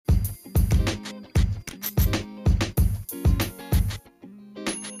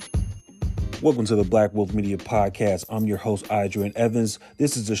Welcome to the Black Wealth Media Podcast. I'm your host, Adrian Evans.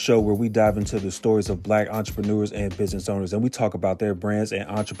 This is a show where we dive into the stories of Black entrepreneurs and business owners, and we talk about their brands and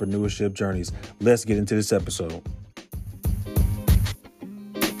entrepreneurship journeys. Let's get into this episode.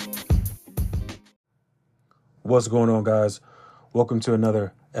 What's going on, guys? Welcome to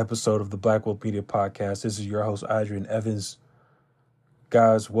another episode of the Black Wealth Media Podcast. This is your host, Adrian Evans.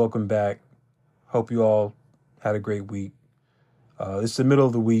 Guys, welcome back. Hope you all had a great week. It's the middle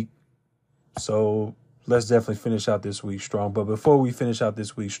of the week, so let's definitely finish out this week strong. But before we finish out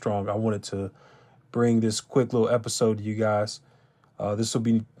this week strong, I wanted to bring this quick little episode to you guys. This will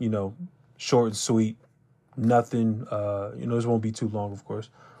be, short and sweet. Nothing, this won't be too long, of course.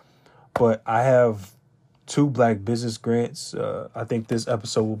 But I have 2 Black business grants. I think this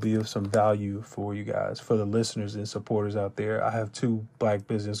episode will be of some value for you guys, for the listeners and supporters out there. I have 2 Black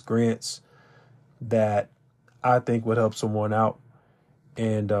business grants that I think would help someone out.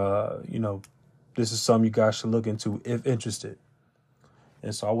 And, this is something you guys should look into if interested.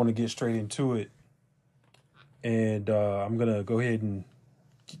 And so I want to get straight into it. And I'm going to go ahead and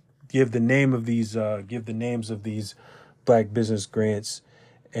give the names of these Black business grants.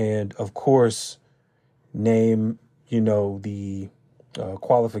 And, of course, name, the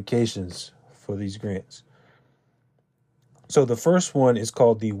qualifications for these grants. So the first one is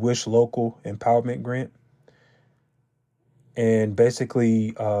called the Wish Local Empowerment Grant. And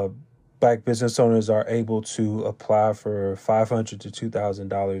basically, Black business owners are able to apply for $500 to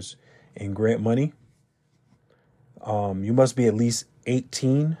 $2,000 in grant money. You must be at least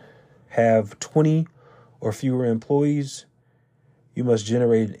 18, have 20 or fewer employees. You must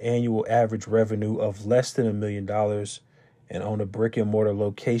generate an annual average revenue of less than $1 million and own a brick and mortar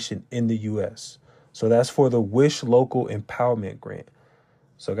location in the U.S. So that's for the Wish Local Empowerment Grant.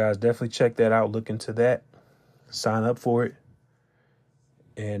 So guys, definitely check that out. Look into that. Sign up for it.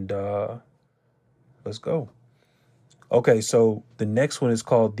 And let's go. Okay, so the next one is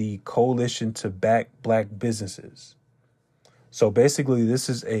called the Coalition to Back Black Businesses. So basically, this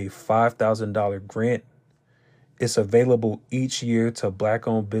is a $5,000 grant. It's available each year to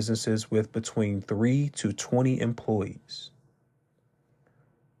Black-owned businesses with between 3 to 20 employees.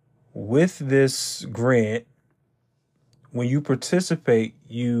 With this grant, when you participate,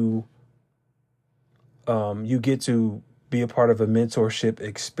 you get to be a part of a mentorship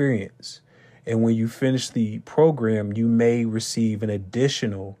experience. And when you finish the program, you may receive an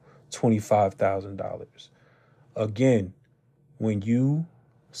additional $25,000. Again, when you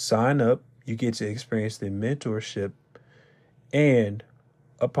sign up, you get to experience the mentorship, and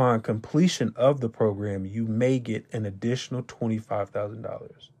upon completion of the program, you may get an additional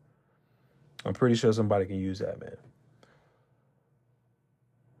 $25,000. I'm pretty sure somebody can use that, man.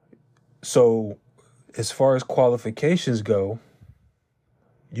 So as far as qualifications go,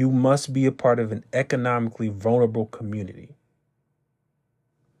 you must be a part of an economically vulnerable community.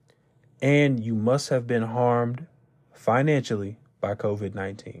 And you must have been harmed financially by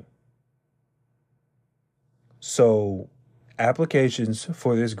COVID-19. So applications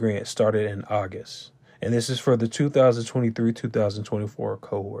for this grant started in August. And this is for the 2023-2024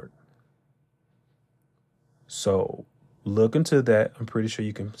 cohort. So look into that. I'm pretty sure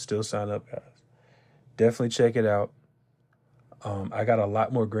you can still sign up, guys. Definitely check it out. I got a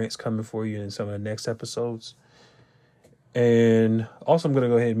lot more grants coming for you in some of the next episodes. And also, I'm going to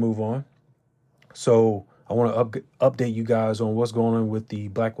go ahead and move on. So I want to update you guys on what's going on with the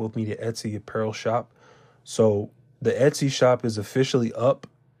Black Wealth Media Etsy apparel shop. So the Etsy shop is officially up.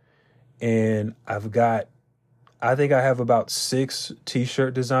 And I think I have about 6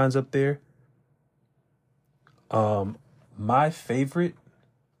 t-shirt designs up there. My favorite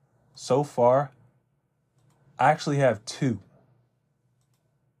so far, I actually have 2.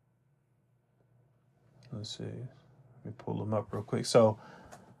 Let's see. Let me pull them up real quick. So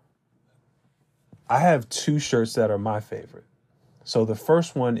I have 2 shirts that are my favorite. So the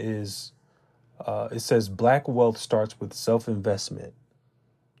first one is, it says Black Wealth starts with self-investment.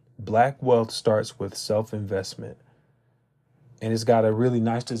 Black Wealth starts with self-investment. And it's got a really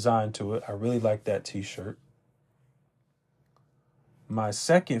nice design to it. I really like that t-shirt. My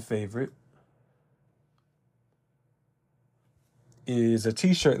second favorite is a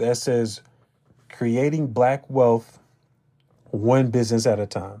t-shirt that says Creating Black Wealth One Business at a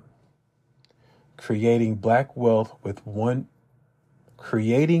Time. Creating Black Wealth One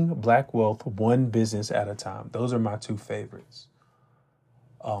Business at a Time. Those are my 2 favorites.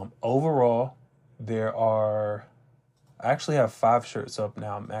 Overall, I actually have 5 shirts up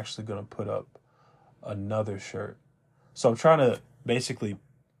now. I'm actually going to put up another shirt. So I'm trying to basically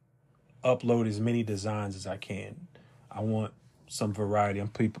upload as many designs as I can. I want some variety. I'm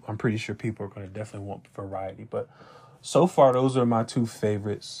pretty sure people are going to definitely want variety. But so far, those are my two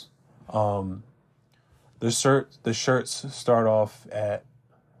favorites. The shirts start off at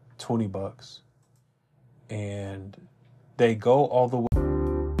 $20, and they go all the way.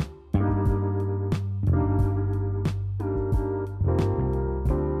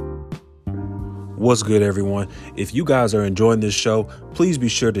 What's good, everyone? If you guys are enjoying this show, please be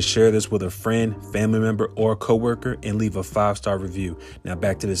sure to share this with a friend, family member, or coworker and leave a 5-star review. Now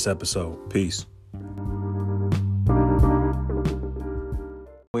back to this episode. Peace.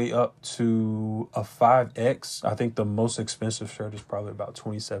 Way up to a 5X. I think the most expensive shirt is probably about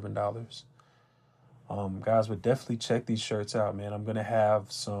 $27. Guys, but definitely check these shirts out, man. I'm going to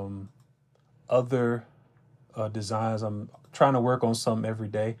have some other designs. I'm trying to work on some every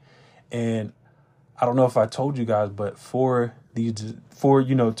day. And I don't know if I told you guys, but to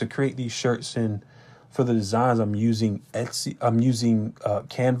create these shirts and for the designs, I'm using Etsy. I'm using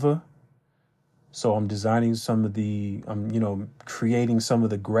Canva. So I'm designing creating some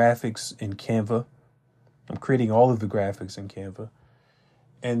of the graphics in Canva. I'm creating all of the graphics in Canva.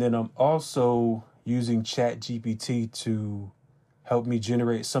 And then I'm also using ChatGPT to help me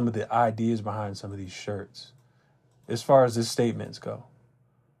generate some of the ideas behind some of these shirts as far as the statements go.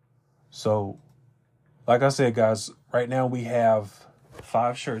 So, like I said, guys, right now we have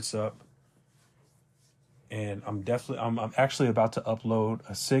 5 shirts up, and I'm actually about to upload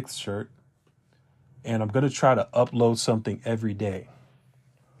a 6th shirt, and I'm going to try to upload something every day.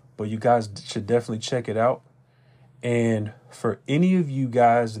 But you guys should definitely check it out. And for any of you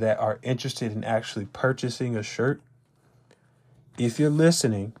guys that are interested in actually purchasing a shirt, if you're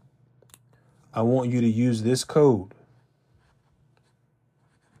listening, I want you to use this code.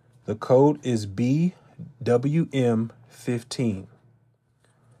 The code is BWM15.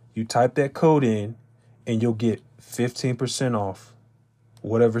 You type that code in and you'll get 15% off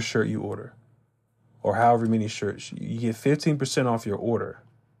whatever shirt you order, or however many shirts. You get 15% off your order.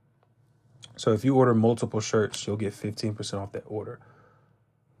 So if you order multiple shirts, you'll get 15% off that order.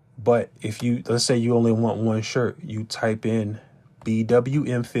 But if let's say you only want one shirt, you type in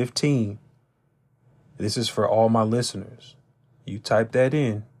BWM15. This is for all my listeners. You type that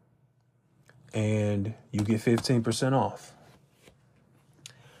in and you get 15% off.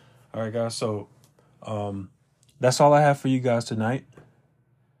 All right, guys. So that's all I have for you guys tonight.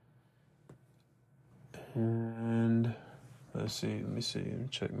 And let me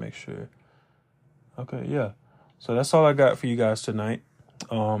check, make sure. Okay, yeah. So that's all I got for you guys tonight.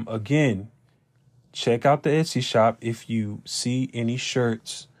 Again, check out the Etsy shop. If you see any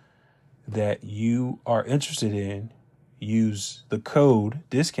shirts that you are interested in, use the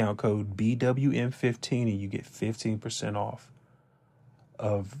discount code BWM15, and you get 15% off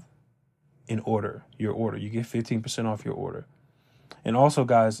your order. You get 15% off your order. And also,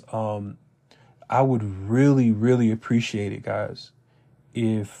 guys, I would really, really appreciate it, guys,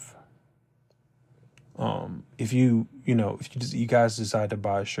 if you guys decide to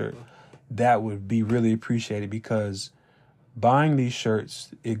buy a shirt. That would be really appreciated, because buying these shirts,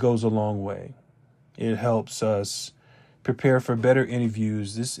 it goes a long way. It helps us prepare for better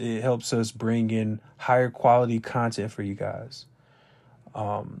interviews. It helps us bring in higher quality content for you guys.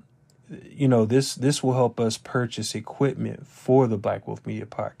 This will help us purchase equipment for the Black Wolf Media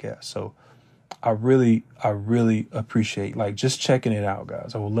Podcast. So I really appreciate just checking it out,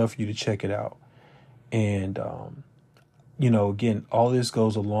 guys. I would love for you to check it out. And, again, all this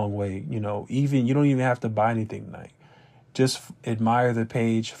goes a long way. You don't even have to buy anything tonight. Just admire the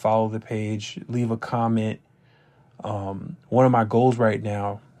page, follow the page, leave a comment. One of my goals right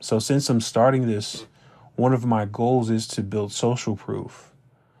now, so since I'm starting this, one of my goals is to build social proof.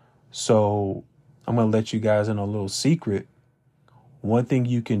 So I'm going to let you guys in a little secret. One thing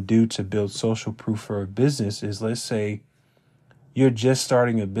you can do to build social proof for a business is, let's say you're just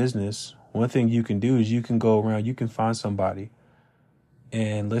starting a business. One thing you can do is you can go around, you can find somebody,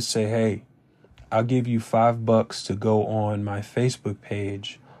 and let's say, hey, I'll give you $5 to go on my Facebook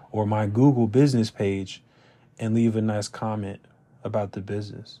page or my Google business page and leave a nice comment about the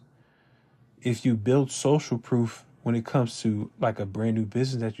business. If you build social proof when it comes to a brand new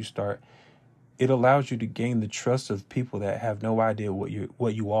business that you start, it allows you to gain the trust of people that have no idea what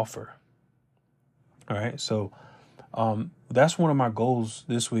you offer. All right. So that's one of my goals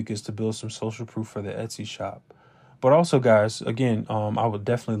this week, is to build some social proof for the Etsy shop. But also, guys, again, I would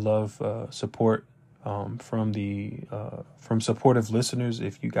definitely love support from supportive listeners.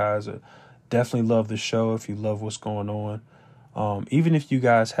 If you guys definitely love the show, if you love what's going on, even if you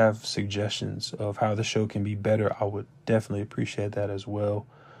guys have suggestions of how the show can be better, I would definitely appreciate that as well.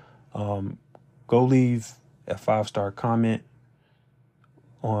 Go leave a 5-star comment.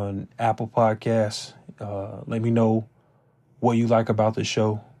 on Apple Podcasts. Let me know what you like about the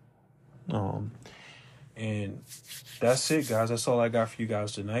show. And that's it, guys. That's all I got for you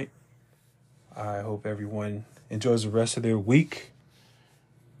guys tonight. I hope everyone enjoys the rest of their week.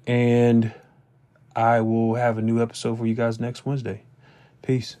 And I will have a new episode for you guys next Wednesday.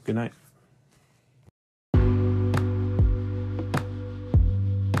 Peace. Good night.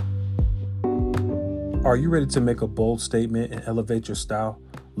 Are you ready to make a bold statement and elevate your style?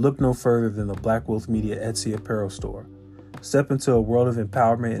 Look no further than the Black Wealth Media Etsy apparel store. Step into a world of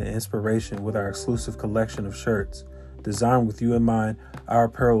empowerment and inspiration with our exclusive collection of shirts. Designed with you in mind, our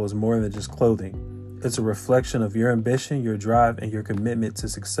apparel is more than just clothing. It's a reflection of your ambition, your drive, and your commitment to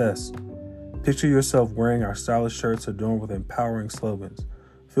success. Picture yourself wearing our stylish shirts adorned with empowering slogans.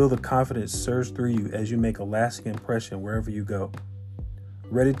 Feel the confidence surge through you as you make a lasting impression wherever you go.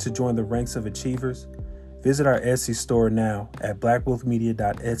 Ready to join the ranks of achievers? Visit our Etsy store now at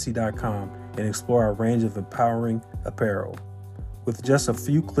blackwealthmedia.etsy.com and explore our range of empowering apparel. With just a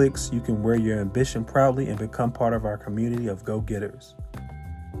few clicks, you can wear your ambition proudly and become part of our community of go-getters.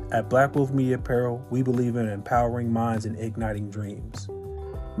 At Black Wealth Media Apparel, we believe in empowering minds and igniting dreams.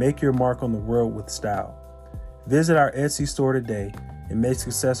 Make your mark on the world with style. Visit our Etsy store today and make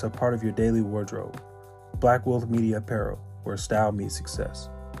success a part of your daily wardrobe. Black Wealth Media Apparel, where style meets success.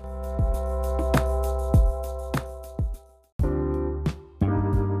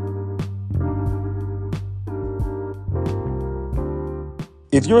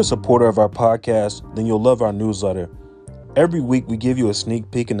 If you're a supporter of our podcast, then you'll love our newsletter. Every week, we give you a sneak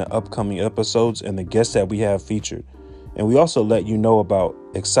peek into upcoming episodes and the guests that we have featured. And we also let you know about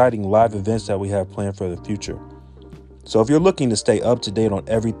exciting live events that we have planned for the future. So if you're looking to stay up to date on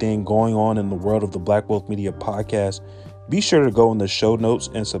everything going on in the world of the Black Wealth Media podcast, be sure to go in the show notes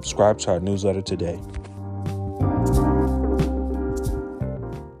and subscribe to our newsletter today.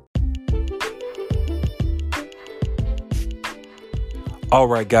 All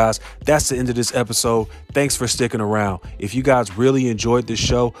right, guys, that's the end of this episode. Thanks for sticking around. If you guys really enjoyed this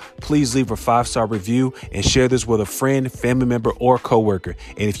show, please leave a 5-star review and share this with a friend, family member, or coworker.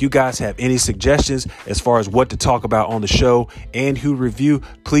 And if you guys have any suggestions as far as what to talk about on the show and who to review,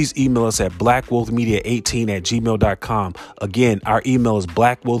 please email us at blackwealthmedia18@gmail.com. Again, our email is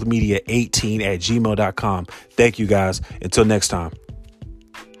blackwealthmedia18@gmail.com. Thank you, guys. Until next time.